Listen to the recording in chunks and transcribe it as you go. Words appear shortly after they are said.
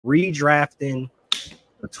Redrafting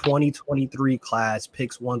the 2023 class,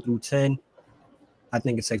 picks 1 through 10. I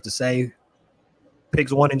think it's safe to say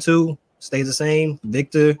picks 1 and 2 stays the same.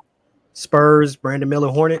 Victor, Spurs, Brandon Miller,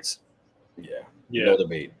 Hornets. Yeah. No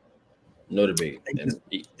debate. I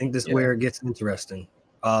think this is where it gets interesting.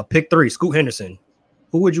 Pick 3, Scoot Henderson.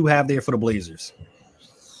 Who would you have there for the Blazers?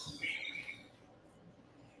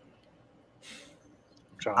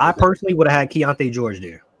 I personally would have had Keontae George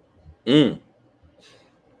there.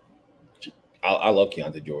 I love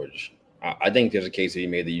Keontae George. I think there's a case to be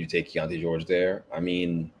made that you take Keontae George there. I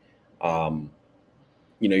mean,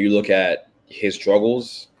 you look at his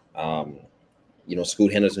struggles,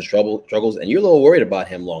 Scoot Henderson's struggles, and you're a little worried about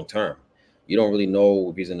him long term. You don't really know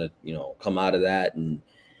if he's going to, come out of that and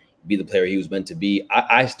be the player he was meant to be.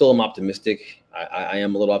 I still am optimistic. I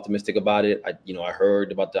am a little optimistic about it. I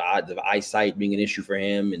heard about the eyesight being an issue for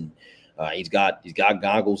him, and he's got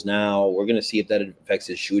goggles now. We're going to see if that affects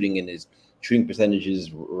his shooting, and his shooting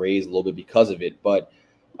percentages raised a little bit because of it. But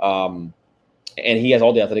and he has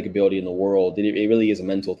all the athletic ability in the world. It really is a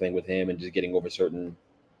mental thing with him and just getting over certain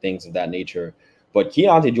things of that nature. But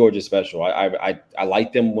Keontae George is special. I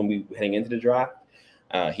liked him when we heading into the draft.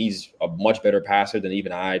 He's a much better passer than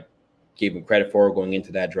even I gave him credit for going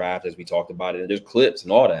into that draft, as we talked about it. And there's clips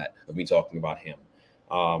and all that of me talking about him.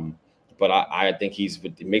 But I think he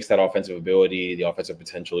makes that offensive ability, the offensive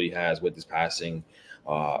potential he has with his passing.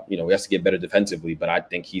 He has to get better defensively, but I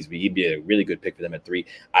think he'd be a really good pick for them at 3.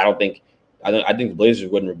 I think the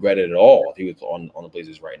Blazers wouldn't regret it at all if he was on the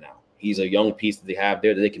Blazers right now. He's a young piece that they have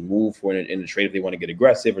there that they can move for in the trade if they want to get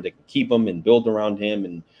aggressive, or they can keep him and build around him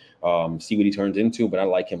and see what he turns into. But I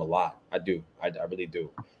like him a lot. I do. I really do.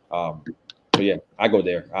 But yeah, I go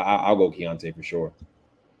there. I'll go Keontae for sure.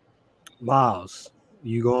 Miles,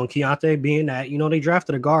 you go on Keontae, being that they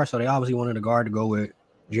drafted a guard, so they obviously wanted a guard to go with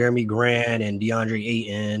Jeremy Grant and DeAndre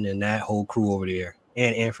Ayton and that whole crew over there,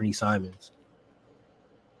 and Anthony Simons.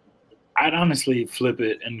 I'd honestly flip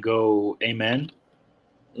it and go Amen.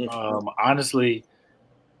 Honestly,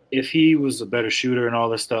 if he was a better shooter and all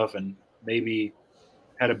this stuff and maybe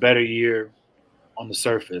had a better year on the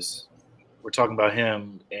surface, we're talking about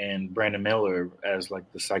him and Brandon Miller as like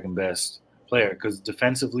the second best player, because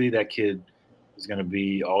defensively that kid is going to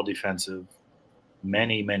be all defensive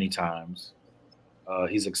many, many times.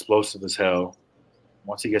 He's explosive as hell.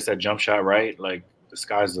 Once he gets that jump shot right, like the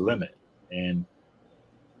sky's the limit. And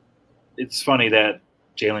it's funny that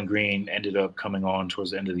Jalen Green ended up coming on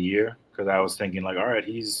towards the end of the year, because I was thinking like, all right,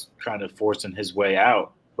 he's kind of forcing his way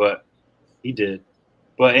out, but he did.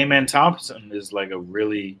 But Amen Thompson is like a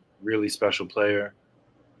really, really special player.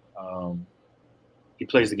 He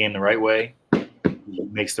plays the game the right way. He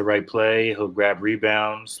makes the right play. He'll grab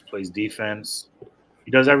rebounds, plays defense.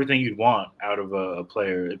 He does everything you'd want out of a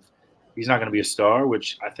player. If he's not going to be a star,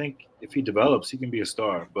 which I think if he develops, he can be a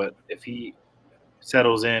star. But if he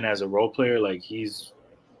settles in as a role player, like he's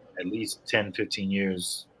at least 10, 15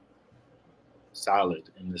 years solid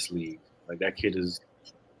in this league. Like that kid is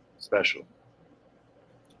special.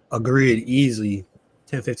 Agreed. Easily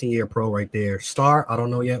 10, 15-year pro right there. Star, I don't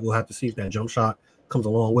know yet. We'll have to see if that jump shot comes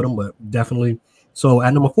along with him, but definitely. So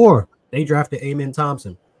at number 4, they drafted Amen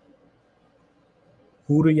Thompson.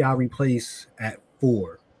 Who do y'all replace at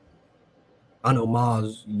 4? I know,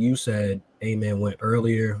 Miles, you said Amen went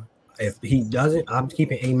earlier. If he doesn't, I'm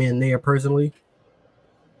keeping Amen there personally.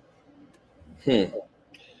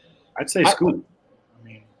 I'd say Scoot.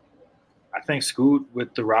 I think Scoot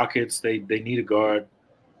with the Rockets, they need a guard.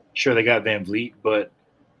 Sure, they got Van Vliet, but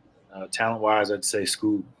talent-wise, I'd say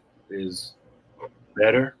Scoot is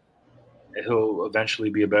better. He'll eventually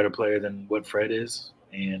be a better player than what Fred is,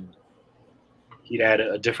 and he'd add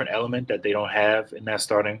a different element that they don't have in that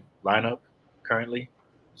starting lineup currently.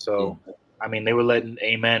 So, they were letting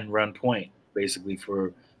Amen run point basically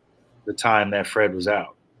for the time that Fred was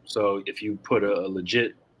out. So if you put a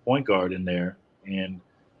legit point guard in there, and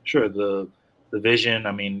sure, the vision,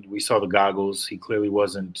 we saw the goggles. He clearly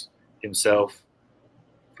wasn't himself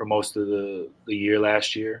for most of the year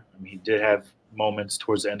last year. He did have moments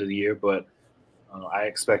towards the end of the year, but I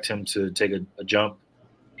expect him to take a jump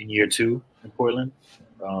in year 2 in Portland.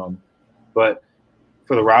 But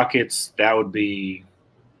for the Rockets, that would be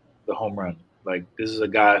the home run. Like, this is a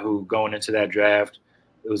guy who, going into that draft,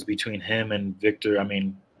 it was between him and Victor.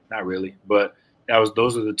 Not really, but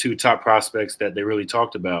those are the 2 top prospects that they really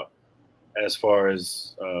talked about as far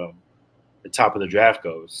as the top of the draft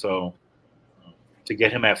goes. So to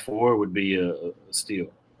get him at 4 would be a steal.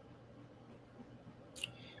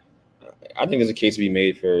 I think there's a case to be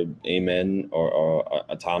made for Amen or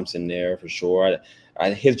a Thompson there for sure.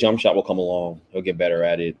 His jump shot will come along. He'll get better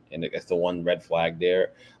at it, and that's the one red flag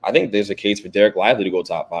there. I think there's a case for Derek Lively to go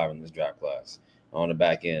top 5 in this draft class on the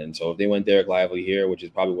back end. So if they went Derek Lively here, which is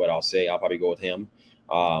probably what I'll say, I'll probably go with him.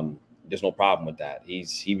 There's no problem with that.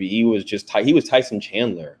 He was Tyson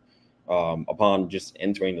Chandler upon just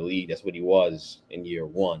entering the league. That's what he was in year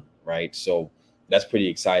 1, right? So that's pretty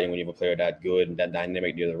exciting when you have a player that good and that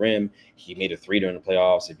dynamic near the rim. He made a 3 during the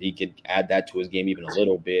playoffs. If he could add that to his game even a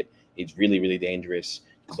little bit, he's really, really dangerous.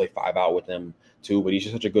 You play 5 out with him too, but he's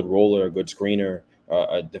just such a good roller, a good screener,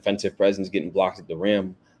 a defensive presence, getting blocks at the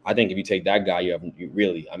rim. I think if you take that guy, you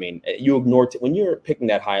ignore when you're picking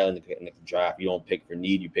that high in the draft, you don't pick for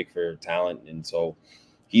need, you pick for talent. And so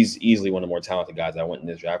he's easily one of the more talented guys I went in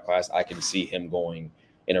this draft class. I can see him going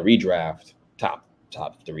in a redraft top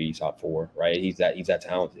 3, top 4, right? He's that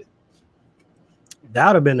talented. That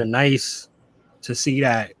would have been nice to see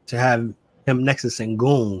that, to have him next to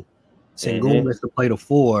Sengun. Sengun is to play the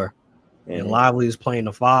 4, and Lively is playing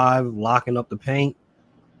the 5, locking up the paint.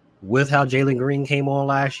 With how Jalen Green came on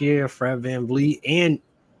last year, Fred VanVleet, and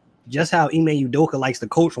just how Ime Udoka likes to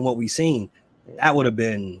coach from what we've seen, that would have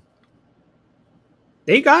been.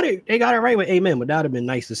 They got it right with Amen, but that would have been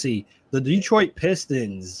nice to see. The Detroit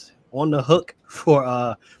Pistons on the hook for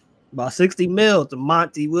about 60 mil to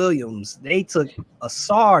Monty Williams. They took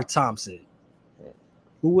Asar Thompson.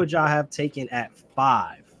 Who would y'all have taken at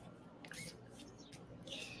 5?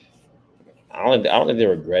 I don't think they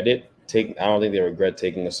regret it. I don't think they regret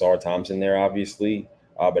taking Asar Thompson there, obviously.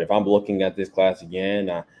 But if I'm looking at this class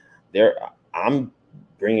again, I'm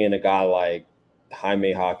bringing a guy like Jaime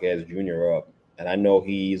Jaquez Jr. up. And I know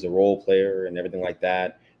he's a role player and everything like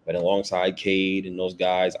that. But alongside Cade and those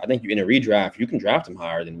guys, I think in a redraft, you can draft him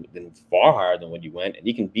higher than far higher than when you went. And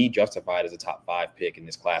he can be justified as a top 5 pick in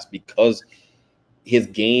this class because his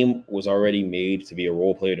game was already made to be a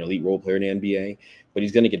role player, an elite role player in the NBA. But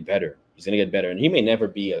he's going to get better. He's going to get better. And he may never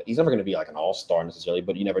be he's never going to be like an all-star necessarily,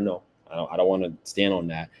 but you never know. I don't want to stand on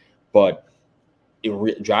that. But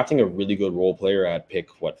drafting a really good role player at pick,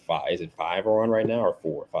 5? Is it 5 we're on right now, or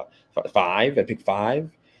 4? 5 at pick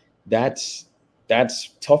 5? That's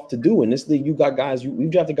tough to do. In this league, you got guys, you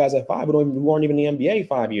drafted guys at 5 who weren't even in the NBA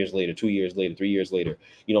 5 years later, 2 years later, 3 years later.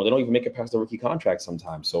 They don't even make it past the rookie contract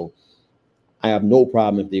sometimes. So I have no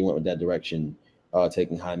problem if they went with that direction,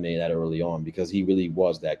 taking Jaime that early on, because he really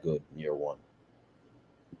was that good in year 1.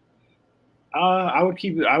 I would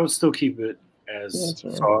keep it. I would still keep it as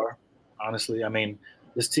Sar. Honestly, I mean,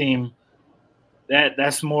 this team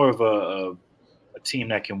that's more of a team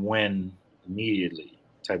that can win immediately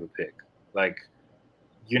type of pick. Like,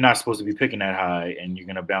 you're not supposed to be picking that high, and you're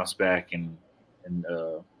gonna bounce back and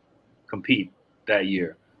compete that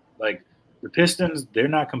year. Like the Pistons, they're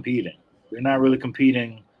not competing. They're not really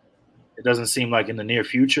competing. It doesn't seem like in the near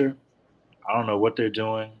future. I don't know what they're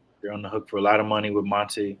doing. They're on the hook for a lot of money with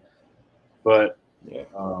Monty, but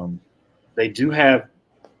they do have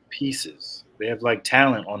pieces. They have like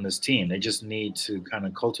talent on this team. They just need to kind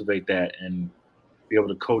of cultivate that and be able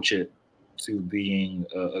to coach it to being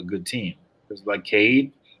a good team. Because like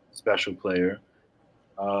Cade, special player.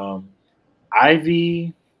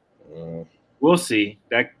 Ivy, we'll see.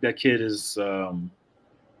 That kid is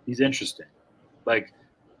he's interesting. Like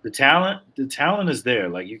the talent is there.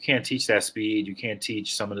 Like you can't teach that speed. You can't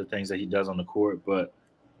teach some of the things that he does on the court. But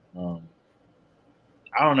I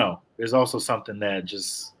don't know. There's also something that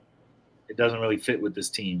just it doesn't really fit with this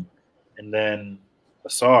team. And then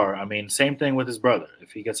Asar, I mean, same thing with his brother.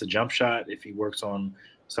 If he gets a jump shot, if he works on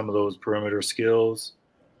some of those perimeter skills,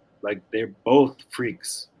 like they're both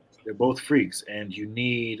freaks. They're both freaks, and you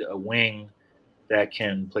need a wing that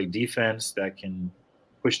can play defense, that can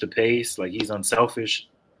push the pace. Like he's unselfish.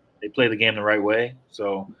 They play the game the right way.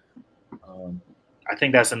 So I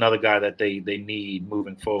think that's another guy that they need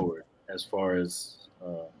moving forward as far as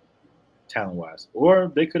talent-wise.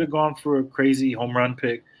 Or they could have gone for a crazy home run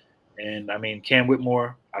pick. And, I mean, Cam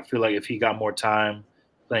Whitmore, I feel like if he got more time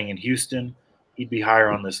playing in Houston, he'd be higher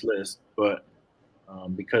on this list. But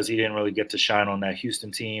because he didn't really get to shine on that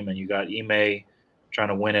Houston team, and you got Ime trying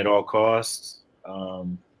to win at all costs,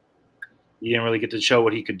 he didn't really get to show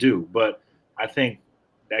what he could do. But I think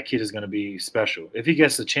that kid is going to be special if he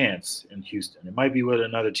gets a chance in Houston. It might be with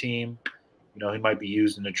another team. You know, he might be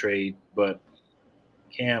used in a trade. But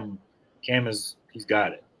Cam he's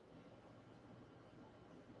got it.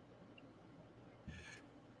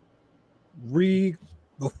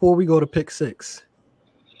 Before we go to pick 6,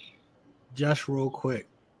 just real quick.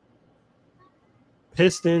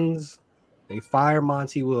 Pistons, they fire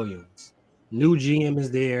Monty Williams. New GM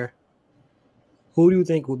is there. Who do you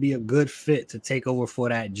think would be a good fit to take over for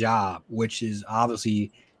that job, which is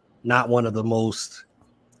obviously not one of the most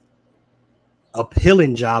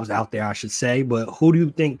appealing jobs out there, I should say. But who do you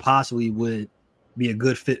think possibly would be a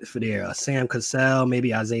good fit for there? Sam Cassell,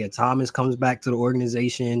 maybe Isaiah Thomas comes back to the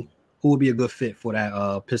organization. Who would be a good fit for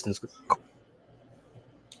that Pistons?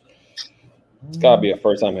 It's got to be a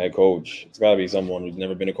first-time head coach. It's got to be someone who's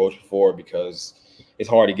never been a coach before, because it's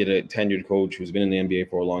hard to get a tenured coach who's been in the NBA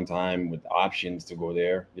for a long time with options to go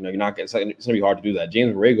there. You know, it's going to be hard to do that.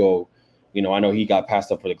 James Borrego, you know, I know he got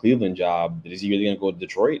passed up for the Cleveland job, but is he really going to go to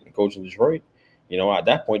Detroit and coach in Detroit? You know, at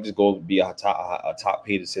that point, just go be a top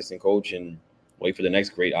paid assistant coach and wait for the next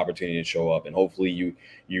great opportunity to show up, and hopefully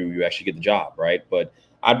you actually get the job, right? But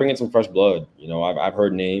I'd bring in some fresh blood. You know, I've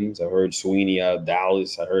heard names. I've heard Sweeney out of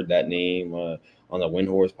Dallas. I heard that name on the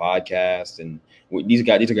Windhorse podcast, and these are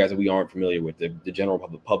guys that we aren't familiar with. The general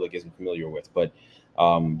public isn't familiar with. But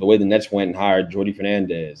the way the Nets went and hired Jordi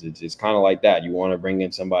Fernandez, it's kind of like that. You want to bring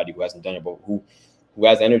in somebody who hasn't done it, but who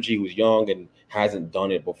has energy, who's young and hasn't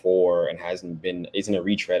done it before, and isn't a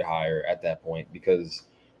retread hire at that point, because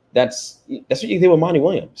that's what you did with Monty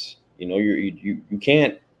Williams. You know, you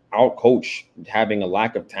can't out coach having a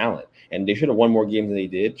lack of talent, and they should have won more games than they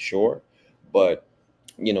did, sure, but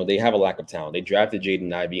you know, they have a lack of talent. They drafted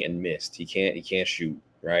Jaden Ivey and missed. He can't shoot,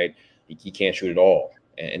 right? He can't shoot at all,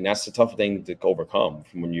 and that's the tough thing to overcome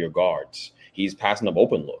from when you're guards. He's passing up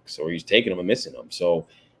open looks, or he's taking them and missing them. So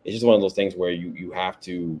it's just one of those things where you have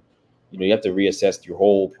to, you know, you have to reassess your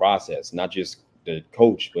whole process, not just the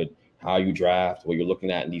coach, but how you draft, what you're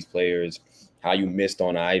looking at in these players, how you missed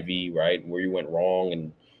on Ivy, right, where you went wrong,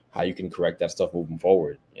 and how you can correct that stuff moving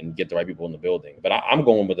forward and get the right people in the building. But I'm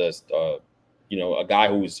going with a guy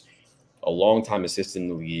who's a long-time assistant in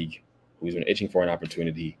the league, who's been itching for an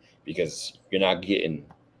opportunity, because you're not getting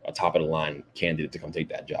a top-of-the-line candidate to come take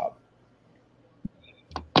that job.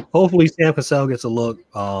 Hopefully Sam Cassell gets a look.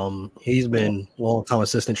 He's been a long-time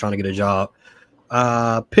assistant trying to get a job.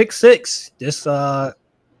 Pick 6. This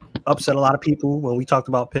upset a lot of people when we talked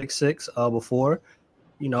about pick 6 before.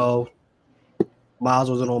 You know,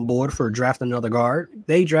 Miles wasn't on board for drafting another guard.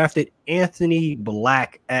 They drafted Anthony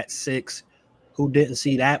Black at 6, who didn't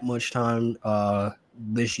see that much time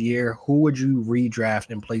this year. Who would you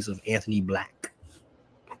redraft in place of Anthony Black?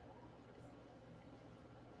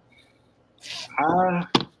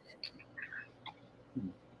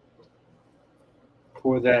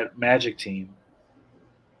 For that Magic team,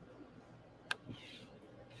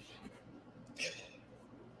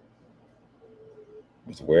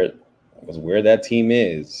 where that team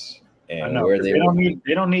is, and where they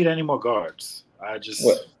don't need any more guards.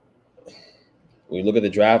 We look at the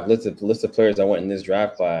draft list of players that went in this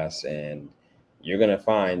draft class, and you're gonna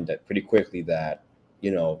find that pretty quickly that,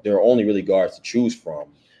 you know, there are only really guards to choose from,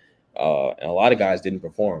 and a lot of guys didn't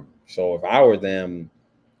perform. So if I were them,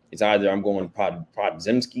 it's either I'm going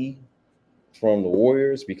Podzimski from the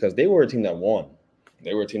Warriors, because they were a team that won.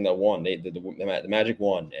 The Magic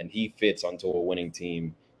won, and he fits onto a winning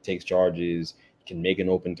team, takes charges, can make an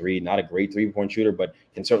open three. Not a great 3-point shooter, but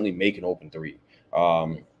can certainly make an open three.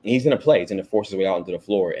 He's going to play. He's going to force his way out into the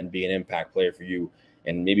floor and be an impact player for you.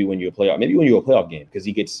 And maybe when you're a playoff game, because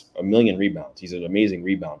he gets a million rebounds. He's an amazing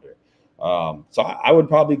rebounder. So I would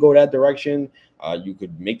probably go that direction. You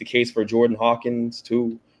could make the case for Jordan Hawkins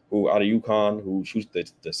too, who out of UConn, who shoots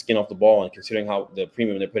the skin off the ball. And considering how the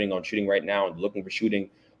premium they're putting on shooting right now and looking for shooting,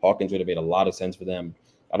 Hawkins would have made a lot of sense for them.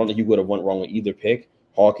 I don't think you would have went wrong with either pick.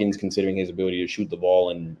 Hawkins, considering his ability to shoot the ball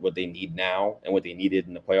and what they need now and what they needed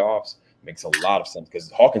in the playoffs, makes a lot of sense,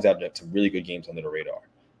 because Hawkins had some really good games under the radar.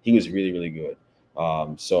 He was really, really good.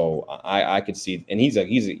 So I could see, and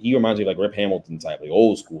he reminds me of like Rip Hamilton type, like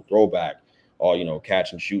old school throwback, or, you know,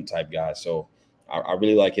 catch and shoot type guy. So I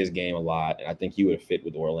really like his game a lot, and I think he would fit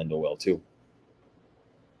with Orlando well too.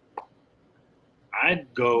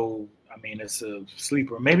 I'd go. I mean, it's a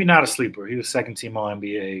sleeper, maybe not a sleeper. He was second team All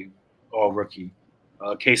NBA, All Rookie,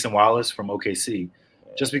 Cason Wallace from OKC.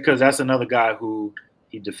 Just because that's another guy who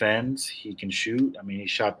he defends, he can shoot. I mean, he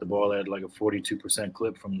shot the ball at like a 42%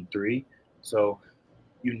 clip from 3. So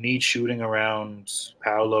you need shooting around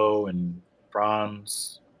Paolo and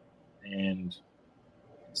Franz and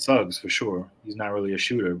Suggs for sure. He's not really a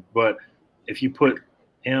shooter, but if you put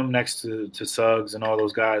him next to Suggs and all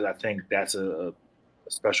those guys, I think that's a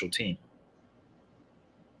special team.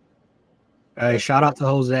 Hey, shout out to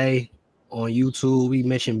Jose on YouTube. We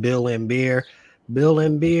mentioned Bill Laimbeer. Bill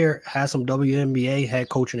Laimbeer has some WNBA head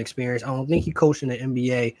coaching experience. I don't think he coached in the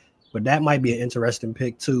NBA, but that might be an interesting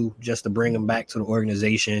pick too, just to bring him back to the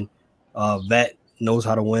organization. Vet, knows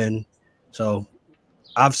how to win. So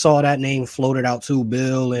I've saw that name floated out too.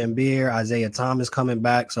 Bill Laimbeer, Isaiah Thomas coming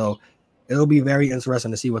back. So it'll be very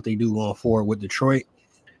interesting to see what they do going forward with Detroit.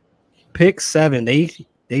 Pick 7. They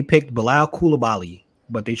They picked Bilal Coulibaly,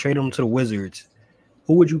 but they traded him to the Wizards.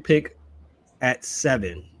 Who would you pick at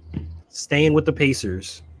 7? Staying with the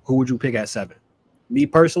Pacers, who would you pick at 7? Me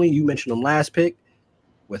personally, you mentioned them last pick.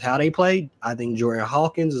 With how they played, I think Jordan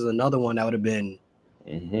Hawkins is another one that would have been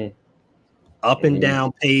up and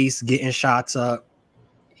down pace, getting shots up.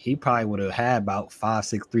 He probably would have had about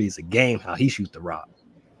 5-6 threes a game, how he shoots the rock.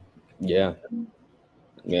 Yeah.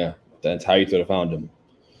 That's how you could have found him.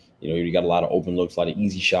 You got a lot of open looks, a lot of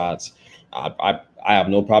easy shots. I have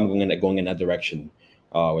no problem going in that direction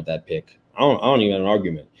with that pick. I don't even have an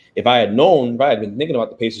argument. If I had been thinking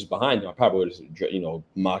about the Pacers behind him, I probably would have,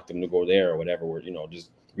 mocked him to go there or whatever, or,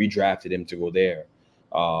 just redrafted him to go there.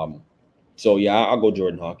 So yeah, I'll go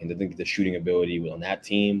Jordan Hawkins. I think the shooting ability on that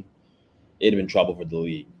team, it'd have been trouble for the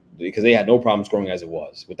league because they had no problem scoring as it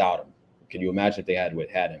was without him. Can you imagine if they had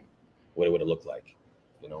him, what it would have looked like?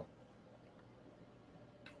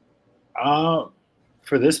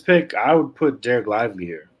 For this pick, I would put Derek Lively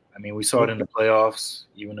here. I mean, we saw it in the playoffs,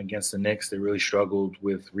 even against the Knicks. They really struggled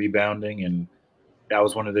with rebounding, and that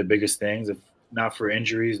was one of their biggest things. If not for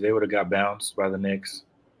injuries, they would have got bounced by the Knicks.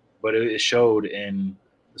 But it showed in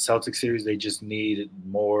the Celtics series. They just needed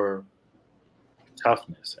more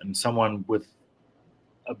toughness and someone with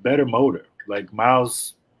a better motor. Like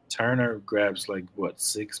Miles Turner grabs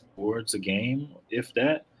 6 boards a game, if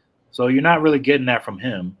that. So you're not really getting that from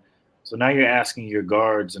him. So now you're asking your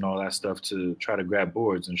guards and all that stuff to try to grab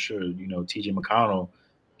boards. And sure, TJ McConnell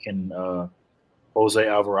can Jose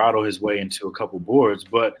Alvarado his way into a couple boards,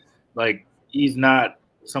 but he's not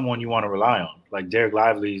someone you want to rely on. Like Derek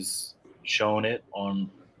Lively's shown it on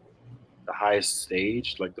the highest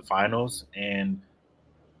stage, like the finals, and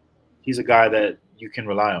he's a guy that you can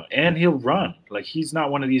rely on. And he'll run. He's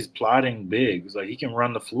not one of these plodding bigs. He can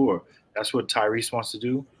run the floor. That's what Tyrese wants to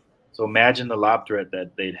do. So imagine the lob threat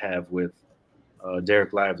that they'd have with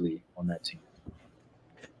Derek Lively on that team.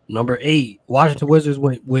 Number 8, Washington Wizards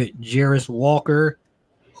went with Jarris Walker,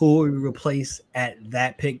 who will replace at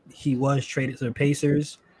that pick. He was traded to the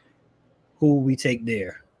Pacers. Who will we take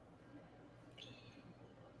there?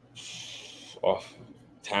 Off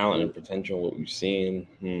talent and potential, what we've seen.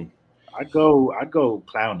 I'd go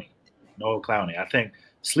Clowney, Noah Clowney. I think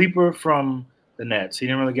sleeper from the Nets. He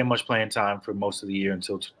didn't really get much playing time for most of the year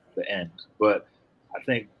until the end. But I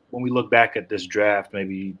think when we look back at this draft,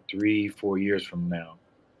 maybe 3-4 years from now,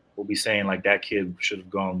 we'll be saying that kid should have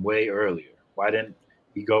gone way earlier. Why didn't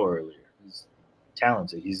he go earlier? He's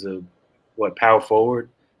talented. He's a power forward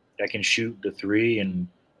that can shoot the 3 and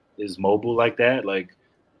is mobile like that.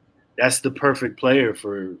 That's the perfect player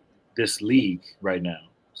for this league right now.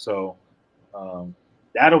 So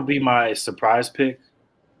that'll be my surprise pick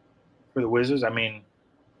for the Wizards. I mean,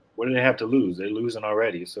 what do they have to lose? They're losing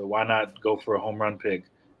already. So why not go for a home run pick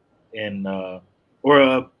or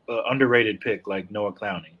a underrated pick like Noah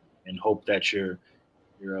Clowney and hope that your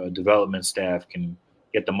development staff can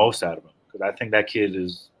get the most out of him? Because I think that kid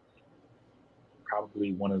is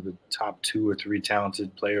probably one of the top 2 or 3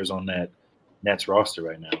 talented players on that Nets roster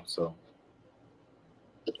right now. So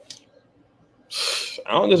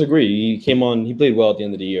I don't disagree. He played well at the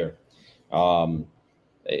end of the year.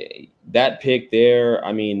 That pick there,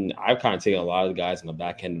 I mean, I've kind of taken a lot of the guys in the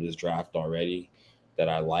back end of this draft already that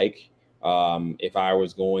I like. If I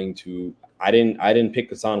was going to, I didn't pick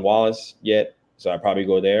Hassan Wallace yet, so I'd probably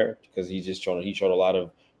go there because he showed a lot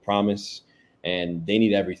of promise, and they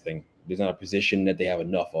need everything. There's not a position that they have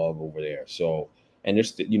enough of over there. So, and they're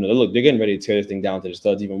they're getting ready to tear this thing down to the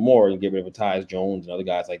studs even more and get rid of Tyus Jones and other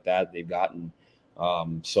guys like that they've gotten.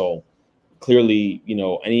 So clearly,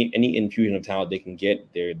 any infusion of talent they can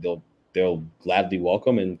get, they'll gladly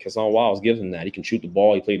welcome. And Hassan Wallace gives them that. He can shoot the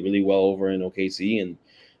ball. He played really well over in OKC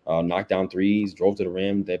and knocked down threes, drove to the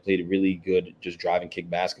rim. They played really good, just drive and kick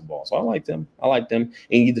basketball. So I liked them. And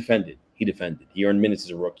he defended. He earned minutes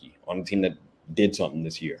as a rookie on a team that did something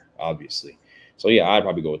this year, obviously. So yeah, I'd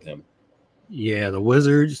probably go with him. Yeah, the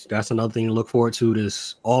Wizards, that's another thing to look forward to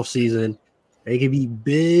this offseason. They could be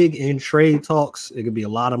big in trade talks. It could be a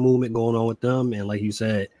lot of movement going on with them. And like you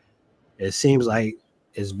said, it seems like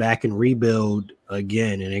it's back in rebuild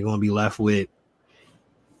again, and they're going to be left with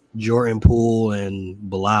Jordan Poole and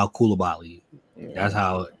Bilal Coulibaly. That's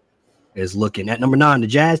how it's looking. At number 9, the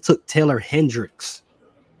Jazz took Taylor Hendricks.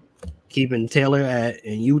 Keeping Taylor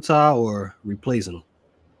in Utah or replacing him?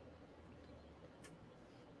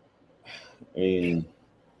 I mean,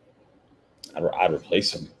 I'd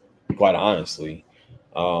replace him, quite honestly.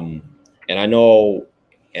 And I know,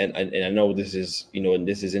 and I know this is, and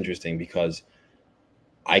this is interesting because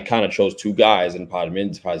I kind of chose 2 guys in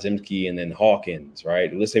Podziemski and then Hawkins,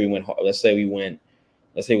 right? Let's say we went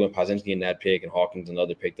let's say with Podziemski in that pick and Hawkins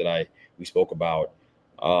another pick that we spoke about,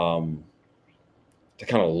 to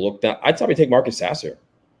kind of look down, I'd probably take Marcus Sasser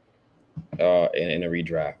in a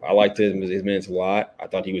redraft. I liked his minutes a lot. I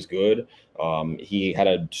thought he was good. He had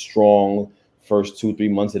a strong first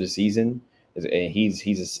 2-3 months of the season,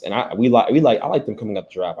 and I like them coming up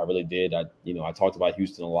the draft. I really did. I talked about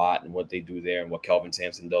Houston a lot and what they do there and what Kelvin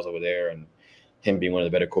Sampson does over there, and him being one of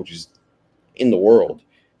the better coaches in the world,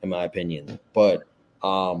 in my opinion. But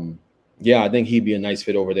yeah, I think he'd be a nice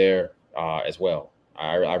fit over there as well.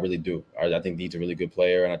 I really do. I think he's a really good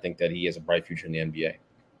player, and I think that he has a bright future in the NBA.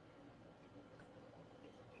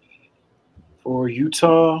 For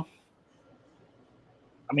Utah,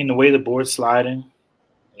 I mean, the way the board's sliding,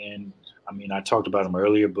 and I mean, I talked about him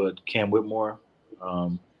earlier, but Cam Whitmore, I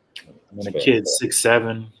mean, the kid's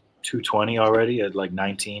 6'7", 220 already at like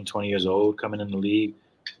 19, 20 years old coming in the league.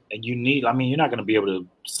 And you're not going to be able to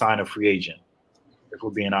sign a free agent, if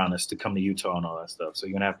we're being honest, to come to Utah and all that stuff. So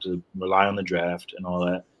you're going to have to rely on the draft and all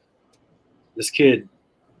that. This kid,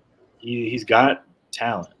 he's got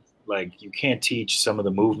talent. Like, you can't teach some of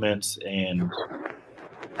the movements and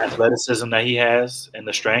athleticism that he has and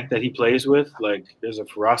the strength that he plays with. Like, there's a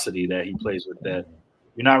ferocity that he plays with that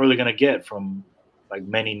you're not really going to get from like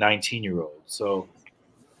many 19-year-olds. So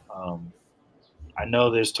I know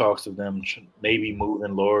there's talks of them maybe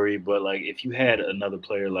moving Laurie, but like if you had another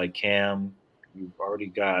player like Cam, you've already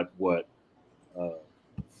got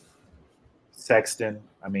Sexton.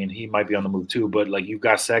 I mean, he might be on the move too, but like you've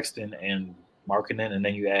got Sexton and Markkanen, and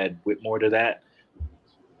then you add Whitmore to that.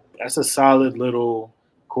 That's a solid little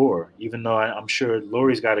core, even though I'm sure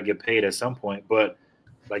Laurie's got to get paid at some point. But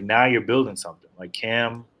like now you're building something. Like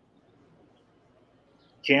Cam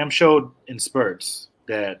showed in spurts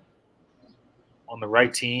that on the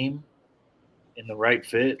right team, in the right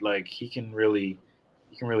fit, like he can really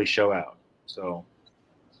show out. So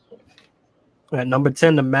at number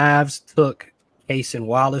 10, the Mavs took Cason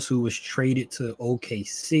Wallace, who was traded to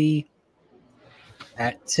OKC.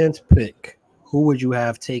 At 10th pick, who would you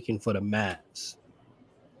have taken for the Mavs?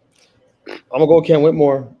 I'm gonna go with Cam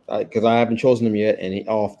Whitmore because I haven't chosen him yet, and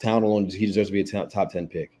off talent alone, he deserves to be a top 10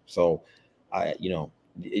 pick. So, an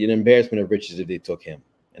embarrassment of riches if they took him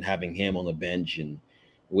and having him on the bench and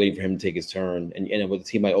waiting for him to take his turn. And with a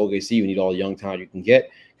team like OKC, you need all the young talent you can get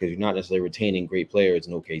because you're not necessarily retaining great players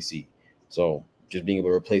in OKC. So, just being able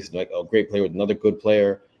to replace like a great player with another good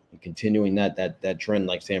player and continuing that trend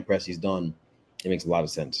like Sam Presti's done, it makes a lot of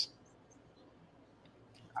sense.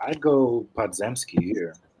 I'd go Podziemski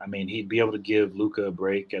here. I mean, he'd be able to give Luka a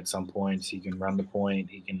break at some points. He can run the point.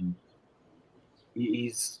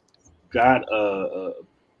 He's got a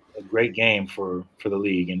great game for the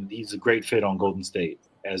league, and he's a great fit on Golden State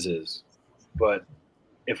as is. But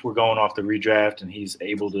if we're going off the redraft and he's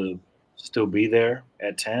able to still be there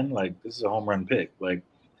at 10, like this is a home run pick. Like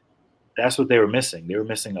that's what they were missing. They were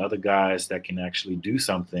missing other guys that can actually do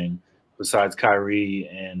something besides Kyrie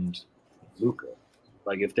and Luka.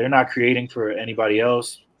 Like if they're not creating for anybody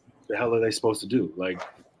else, the hell are they supposed to do? Like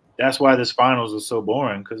that's why this finals was so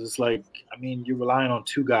boring because it's like, I mean, you're relying on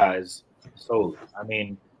two guys solely. I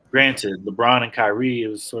mean, granted, LeBron and Kyrie, it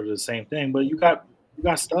was sort of the same thing, but you got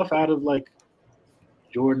stuff out of like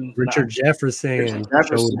Richard Jefferson,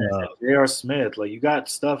 J.R. Smith. Like you got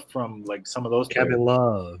stuff from like some of those Kevin players.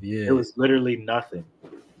 Love. Yeah, it was literally nothing.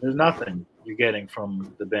 There's nothing you're getting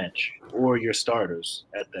from the bench or your starters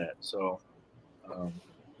at that. So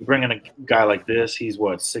you bring in a guy like this. He's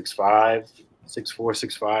what 6'5", 6'4",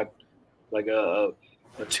 6'5", like a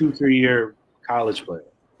 2-3 year college player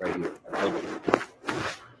right here. Like,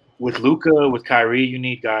 with Luka, with Kyrie, you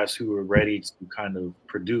need guys who are ready to kind of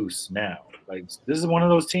produce now. Like this is one of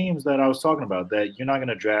those teams that I was talking about that you're not going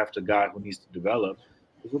to draft a guy who needs to develop.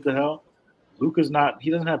 What the hell? Luka's not. He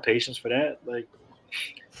doesn't have patience for that. Like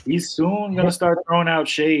he's soon going to start throwing out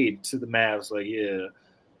shade to the Mavs. Like, yeah,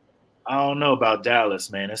 I don't know about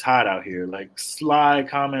Dallas, man. It's hot out here. Like sly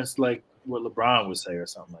comments like what LeBron would say or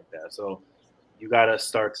something like that. So you got to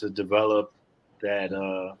start to develop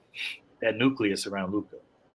that nucleus around Luka.